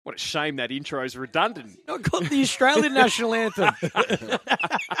What a shame that intro's redundant. I got the Australian national anthem.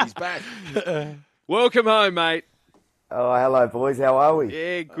 He's back. Welcome home, mate. Oh, hello, boys. How are we?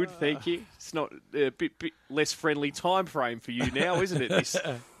 Yeah, good, thank you. It's not a bit less friendly time frame for you now, isn't it,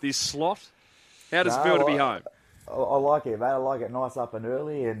 this slot? How does it feel to be home? I like it, mate. I like it nice up and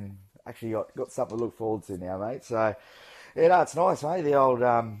early, and actually got something to look forward to now, mate. So, yeah, no, it's nice, mate. The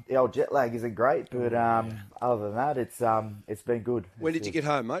old jet lag isn't great, but other than that, it's been good. When did you get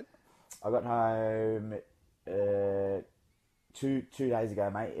home, mate? I got home 2 days ago,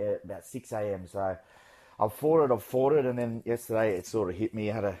 mate, about 6 a.m. So I've fought it, and then yesterday it sort of hit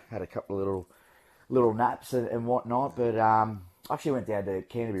me. I had a couple of little naps and whatnot, but I actually went down to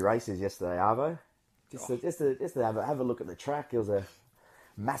Canterbury Races yesterday, Arvo, just to have a look at the track. There was a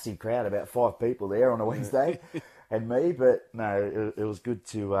massive crowd, about 5 people there on a Wednesday, and me. But no, it was good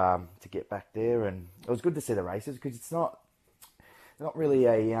to get back there, and it was good to see the races because it's not really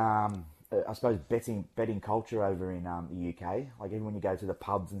a I suppose betting culture over in the UK. Like even when you go to the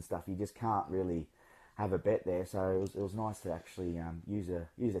pubs and stuff, you just can't really have a bet there. So it was nice to actually use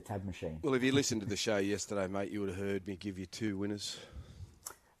a tab machine. Well, if you listened to the show yesterday, mate, you would have heard me give you 2 winners.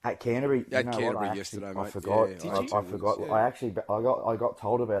 At Canterbury, Yesterday, mate. I forgot. Yeah, I forgot. Yeah. I got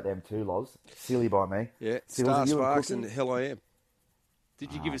told about them too, Loz. Silly by me. Yeah, Silly, Star Sparks and Hell I Am.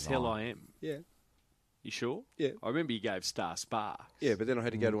 Did you give us Hell I Am? Yeah. You sure? Yeah. I remember you gave Star Sparks. Yeah, but then I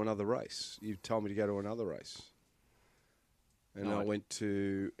had to go to another race. You told me to go to another race. And I went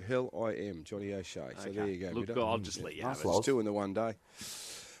to Hell I Am, Johnny O'Shea. So there you go. Look, I'll just let you have it. It's 2 in the one day.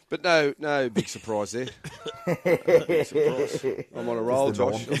 But no big surprise there. I'm on a roll,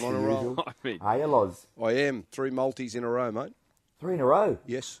 Josh. I'm on a roll. Are you, Loz? I am. 3 multis in a row, mate. 3 in a row?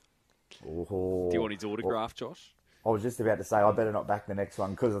 Yes. Oh. Do you want his autograph, Josh? I was just about to say, I better not back the next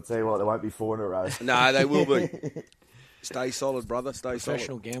one, because I'll tell you what, there won't be 4 in a row. No, they will be. Stay solid, brother. Stay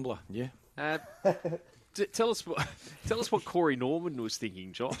Professional solid. gambler, yeah. Tell us what Corey Norman was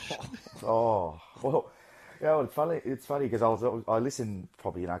thinking, Josh. Oh, well, you know, it's funny because I listened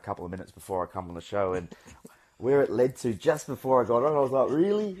probably a couple of minutes before I come on the show, and where it led to just before I got on, I was like,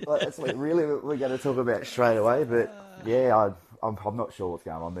 really? Like, that's like, really we're going to talk about straight away? But yeah, I'm not sure what's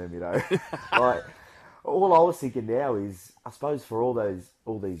going on there, you know. Like, all I was thinking now is, I suppose for all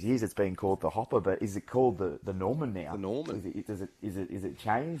these years it's been called the Hopper, but is it called the Norman now? The Norman. Is it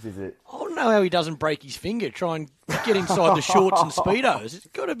changed? Is it? I don't know how he doesn't break his finger. Try and get inside the shorts and speedos. It's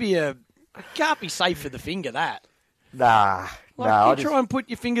got to be it can't be safe for the finger. That. Nah. Like you try and put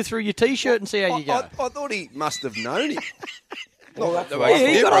your finger through your t-shirt and see how you go. I thought he must have known him. Well, that's I right.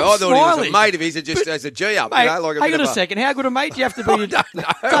 he got thought he was smiley. a mate of his just as a G up. Mate, Like a hang bit on a of second. How good a mate do you have to be to touch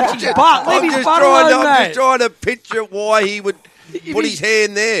I'm his butt? Leave his butt alone, I'm mate. just trying to picture why he would put his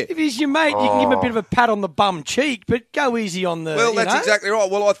hand there. If he's your mate, you can give him a bit of a pat on the bum cheek, but go easy on the. Well, that's exactly right.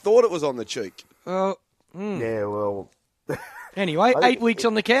 Well, I thought it was on the cheek. Yeah, well. Anyway, 8 weeks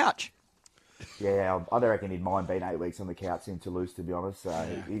on the couch. Yeah, I don't reckon he'd mind being 8 weeks on the couch in Toulouse, to be honest. So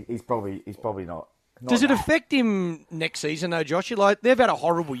he's probably not. Does it affect him next season, though, Josh? Like, they've had a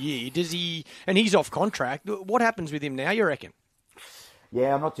horrible year. Does he? And he's off contract. What happens with him now, you reckon?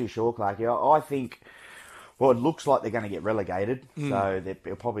 Yeah, I'm not too sure, Clarky. I think, well, it looks like they're going to get relegated, so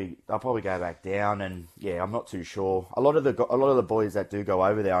they'll probably go back down. And yeah, I'm not too sure. A lot of the boys that do go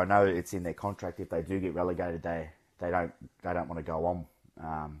over there, I know it's in their contract. If they do get relegated, they don't want to go on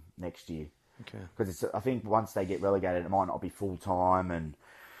next year. Okay. Because I think once they get relegated, it might not be full time, and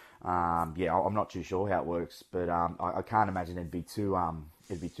yeah, I'm not too sure how it works, but I can't imagine it'd be too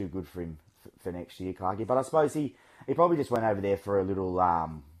good for him for next year, Clarky. But I suppose he probably just went over there for a little,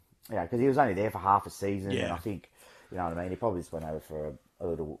 because he was only there for half a season, and I think, you know what I mean. He probably just went over for a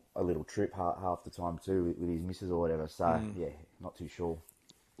little trip half the time too with his missus or whatever. So yeah, not too sure.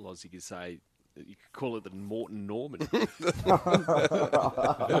 Loz, you could say. You could call it the Morton Norman.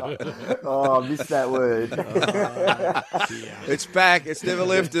 Oh, I missed that word. It's back. It's never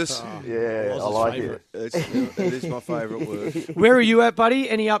left us. Yeah, I like it. It is my favourite word. Where are you at, buddy?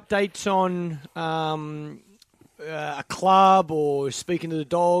 Any updates on a club or speaking to the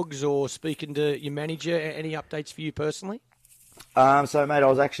Dogs or speaking to your manager? Any updates for you personally? So, mate, I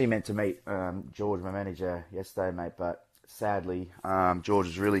was actually meant to meet George, my manager, yesterday, mate, but sadly, George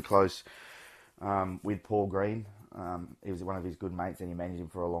is really close with Paul Green. He was one of his good mates and he managed him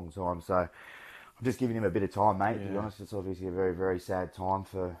for a long time. So I'm just giving him a bit of time, mate. To be honest, it's obviously a very, very sad time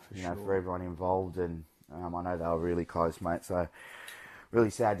for for everyone involved. And I know they were really close, mate. So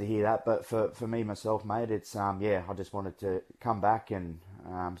really sad to hear that. But for me, myself, mate, it's, I just wanted to come back and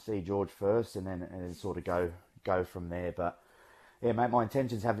see George first and then sort of go from there. But yeah, mate, my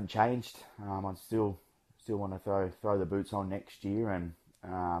intentions haven't changed. I still want to throw the boots on next year and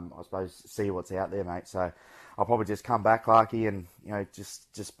I suppose, see what's out there, mate. So I'll probably just come back, Clarkie, and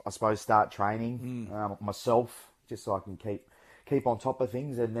just I suppose start training myself, just so I can keep on top of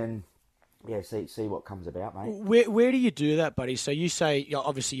things, and then see what comes about, mate. Where do you do that, buddy? So you say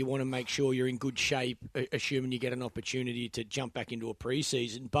obviously you want to make sure you're in good shape, assuming you get an opportunity to jump back into a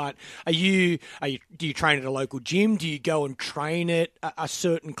pre-season. But do you train at a local gym? Do you go and train at a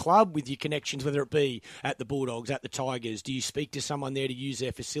certain club with your connections, whether it be at the Bulldogs, at the Tigers? Do you speak to someone there to use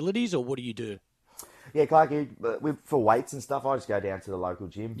their facilities, or what do you do? Yeah, Clarkie, for weights and stuff, I just go down to the local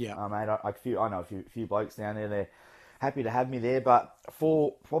gym. Yeah, mate. I know a few blokes down there. They're happy to have me there, but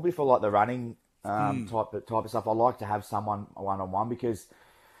probably for like the running type of stuff, I like to have someone one-on-one, because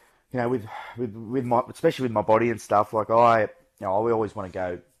with my, especially with my body and stuff, like I always want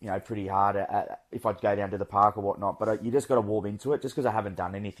to go pretty hard at if I go down to the park or whatnot. But you just got to warm into it. Just because I haven't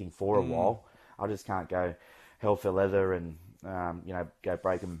done anything for a while, I just can't go hell for leather and go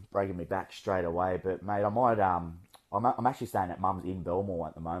breaking me back straight away. But mate, I might I'm actually staying at Mum's in Belmore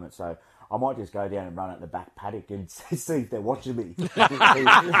at the moment, so I might just go down and run at the back paddock and see if they're watching me. You know what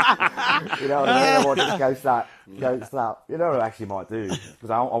I mean? I might just go start. You know what I actually might do? Because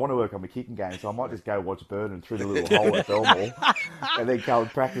I want to work on my kicking game, so I might just go watch Burnham through the little hole at Belmore, and then go and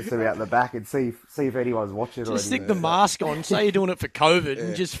practice them out the back and see if anyone's watching. Just stick the mask on, say you're doing it for COVID,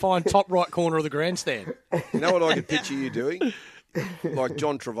 and just find top right corner of the grandstand. You know what I could picture you doing? Like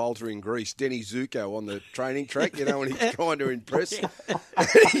John Travolta in Greece, Denny Zuko on the training track, when he's trying to impress.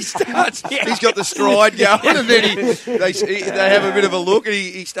 He starts, he's got the stride going, and then they have a bit of a look, and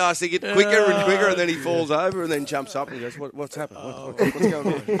he starts to get quicker and quicker, and then he falls over and then jumps up and he goes, what's happened? What's going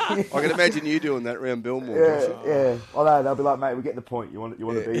on? I can imagine you doing that around Belmore. Yeah. I know, they'll be like, mate, we get the point. You want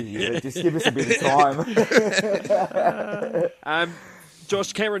to be here. Just give us a bit of time.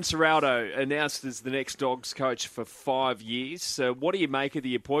 Josh, Cameron Serraldo announced as the next Dogs coach for 5 years. What do you make of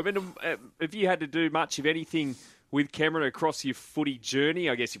the appointment? Have you had to do much of anything with Cameron across your footy journey?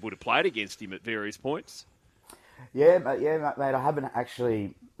 I guess you would have played against him at various points. Yeah, mate. I haven't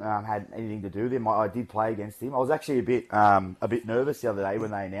actually had anything to do with him. I did play against him. I was actually a bit nervous the other day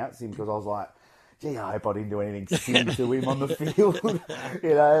when they announced him, because I was like, gee, I hope I didn't do anything silly to him on the field.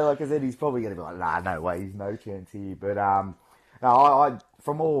 Like I said, he's probably going to be like, nah, no way, he's no chance here. But no, I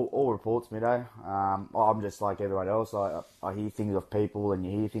from all reports, Middo, I'm just like everyone else. I hear things of people, and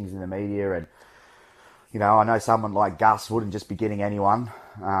you hear things in the media, and I know someone like Gus wouldn't just be getting anyone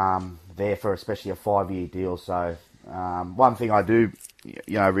there for especially a 5-year deal. So one thing I do,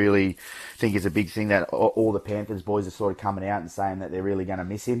 really think is a big thing, that all the Panthers boys are sort of coming out and saying that they're really going to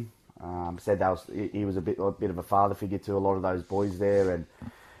miss him. Said he was a bit of a father figure to a lot of those boys there, and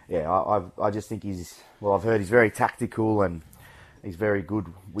I just think I've heard he's very tactical, and he's very good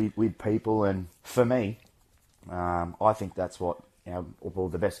with people, and for me, I think that's what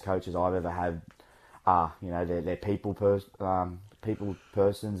the best coaches I've ever had are. They're people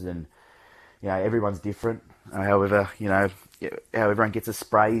persons, and everyone's different. However, how everyone gets a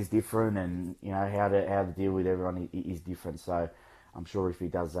spray is different, and how to deal with everyone is different. So I'm sure if he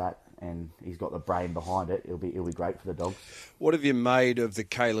does that and he's got the brain behind it, it'll be great for the Dogs. What have you made of the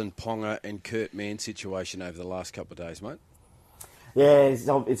Kalen Ponga and Kurt Mann situation over the last couple of days, mate? Yeah, it's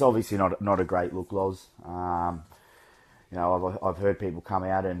obviously not a great look, Loz. I've heard people come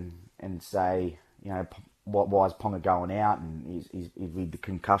out and say, why is Ponga going out, and he's with the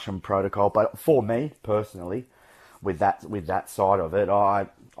concussion protocol. But for me personally, with that side of it, I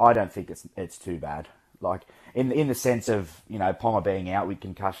don't think it's too bad. Like in the sense of Ponga being out with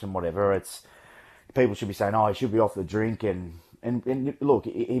concussion, whatever. It's people should be saying, he should be off the drink, and look,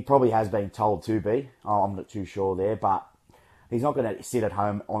 he probably has been told to be. I'm not too sure there, but he's not going to sit at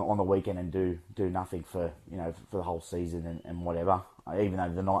home on the weekend and do nothing for the whole season and whatever. Even though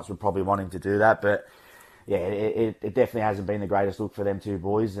the Knights would probably want him to do that, but yeah, it definitely hasn't been the greatest look for them two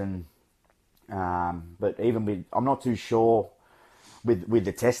boys. And but even with, I'm not too sure with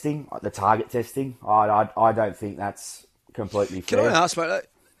the testing, the target testing. I don't think that's completely fair. Can I ask, mate?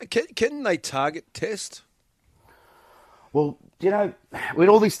 Can they target test? Well, with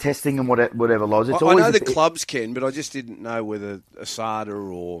all this testing and whatever, Loz, it's always... I know the clubs can, but I just didn't know whether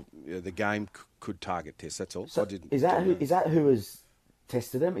ASADA or the game could target test. That's all. So is that who has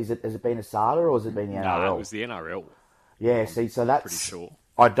tested them? Has it been ASADA or has it been the NRL? No, it was the NRL. Yeah, see, so that's... Pretty sure.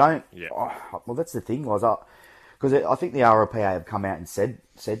 I don't... Yeah. Well, that's the thing, Loz. Because I think the RLPA have come out and said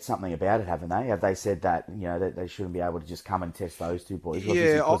something about it, haven't they? Have they said that that they shouldn't be able to just come and test those two boys?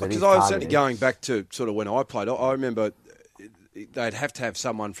 Yeah, because I was certainly going back to sort of when I played. I remember they'd have to have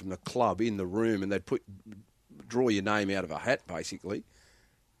someone from the club in the room, and they'd draw your name out of a hat. Basically,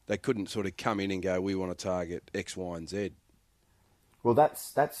 they couldn't sort of come in and go, "We want to target X, Y, and Z." Well,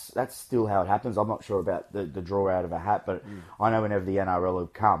 that's still how it happens. I'm not sure about the draw out of a hat, but I know whenever the NRL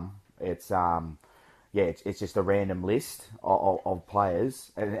have come, it's it's just a random list of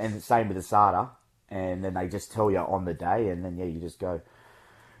players, and the same with the SADA, and then they just tell you on the day, and then you just go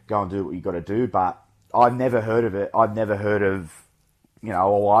and do what you got to do. But I've never heard of it. I've never heard of,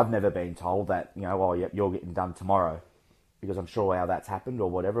 or I've never been told that, you're getting done tomorrow, because I'm sure how that's happened or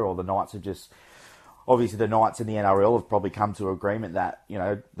whatever, or the Knights have just. Obviously, the Knights and the NRL have probably come to an agreement that,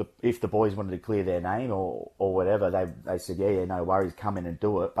 if the boys wanted to clear their name or whatever, they said, no worries, come in and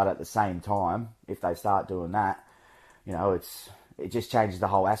do it. But at the same time, if they start doing that, it just changes the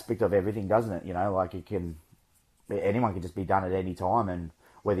whole aspect of everything, doesn't it? Like anyone can just be done at any time, and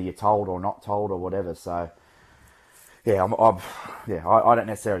whether you're told or not told or whatever. So, I don't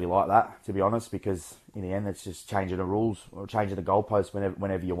necessarily like that, to be honest, because in the end, it's just changing the rules or changing the goalposts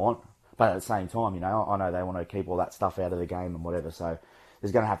whenever you want. But at the same time, I know they want to keep all that stuff out of the game and whatever. So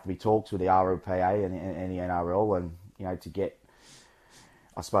there's going to have to be talks with the ROPA and the NRL, and to get,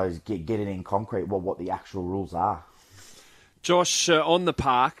 I suppose, get it in concrete what the actual rules are. Josh, on the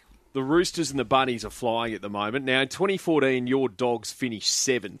park, the Roosters and the Bunnies are flying at the moment. Now, in 2014, your Dogs finished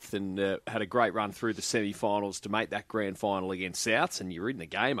 7th and had a great run through the semi-finals to make that grand final against Souths, and you were in the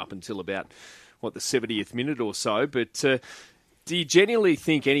game up until about, the 70th minute or so. But do you genuinely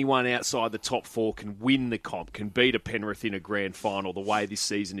think anyone outside the top 4 can win the comp, can beat a Penrith in a grand final the way this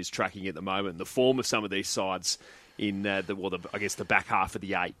season is tracking at the moment, the form of some of these sides in the back half of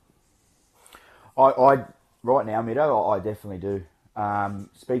the 8? I right now, Mido, I definitely do.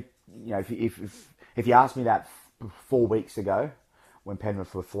 If you asked me that 4 weeks ago when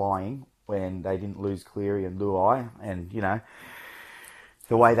Penrith were flying, when they didn't lose Cleary and Luai, and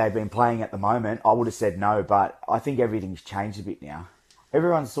the way they've been playing at the moment, I would have said no, but I think everything's changed a bit now.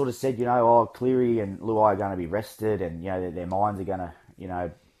 Everyone's sort of said, Cleary and Luai are going to be rested, and their minds are going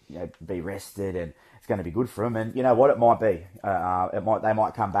to be rested, and it's going to be good for them. And you know what, it might be. They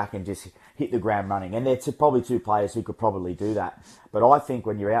might come back and just hit the ground running, and they're probably 2 players who could probably do that. But I think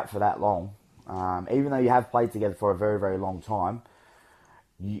when you're out for that long, even though you have played together for a very, very long time,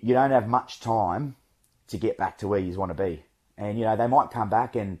 you don't have much time to get back to where you want to be. And, they might come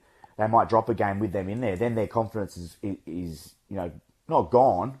back and they might drop a game with them in there. Then their confidence is not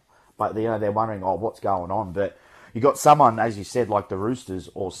gone, but, they're wondering, what's going on? But you got someone, as you said, like the Roosters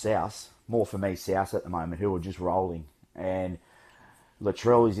or South, more for me, South at the moment, who are just rolling. And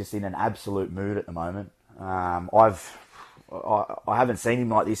Latrell is just in an absolute mood at the moment. I haven't seen him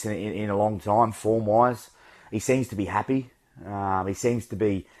like this in a long time, form-wise. He seems to be happy. He seems to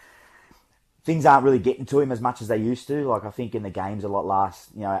be... Things aren't really getting to him as much as they used to. Like, I think in the games a lot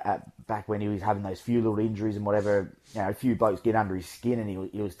back when he was having those few little injuries and whatever, a few blokes get under his skin and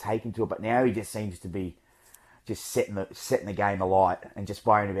he was taken to it. But now he just seems to be just setting the game alight and just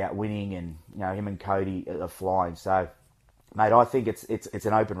worrying about winning, and, him and Cody are flying. So, mate, I think it's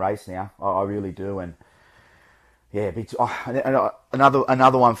an open race now. I really do. And yeah,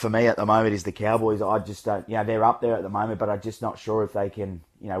 another one for me at the moment is the Cowboys. I just don't, they're up there at the moment, but I'm just not sure if they can,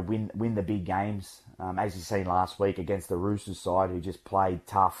 win the big games. As you've seen last week against the Roosters side, who just played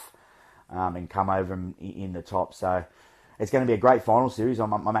tough and come over in the top. So it's going to be a great final series.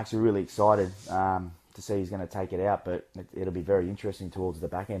 I'm actually really excited to see who's going to take it out, but it'll be very interesting towards the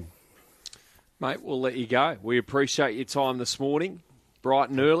back end. Mate, we'll let you go. We appreciate your time this morning, bright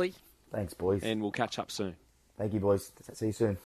and early. Thanks, boys. And we'll catch up soon. Thank you, boys. See you soon.